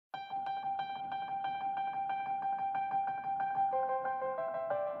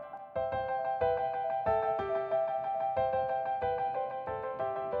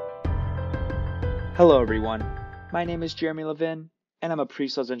Hello everyone, my name is Jeremy Levin, and I'm a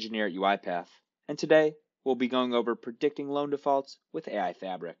pre-sales engineer at UiPath, and today we'll be going over predicting loan defaults with AI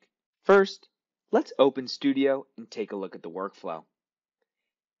Fabric. First, let's open Studio and take a look at the workflow.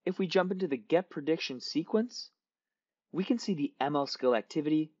 If we jump into the Get Prediction sequence, we can see the ML skill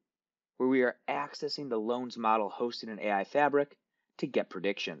activity where we are accessing the loans model hosted in AI Fabric to get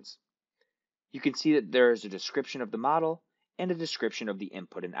predictions. You can see that there is a description of the model and a description of the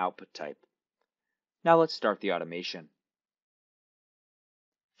input and output type. Now let's start the automation.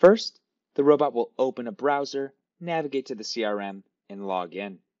 First, the robot will open a browser, navigate to the CRM, and log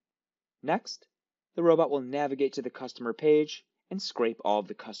in. Next, the robot will navigate to the customer page and scrape all of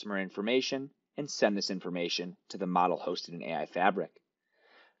the customer information and send this information to the model hosted in AI Fabric.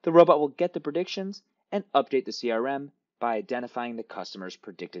 The robot will get the predictions and update the CRM by identifying the customers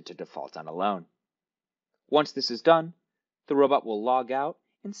predicted to default on a loan. Once this is done, the robot will log out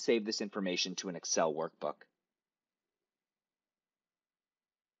and save this information to an Excel workbook.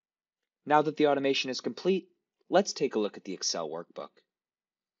 Now that the automation is complete, let's take a look at the Excel workbook.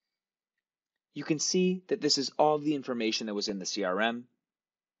 You can see that this is all of the information that was in the CRM,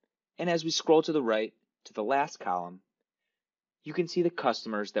 and as we scroll to the right, to the last column, you can see the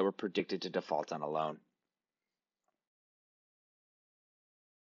customers that were predicted to default on a loan.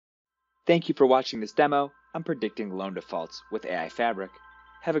 Thank you for watching this demo on predicting loan defaults with AI Fabric.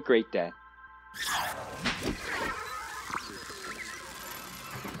 Have a great day.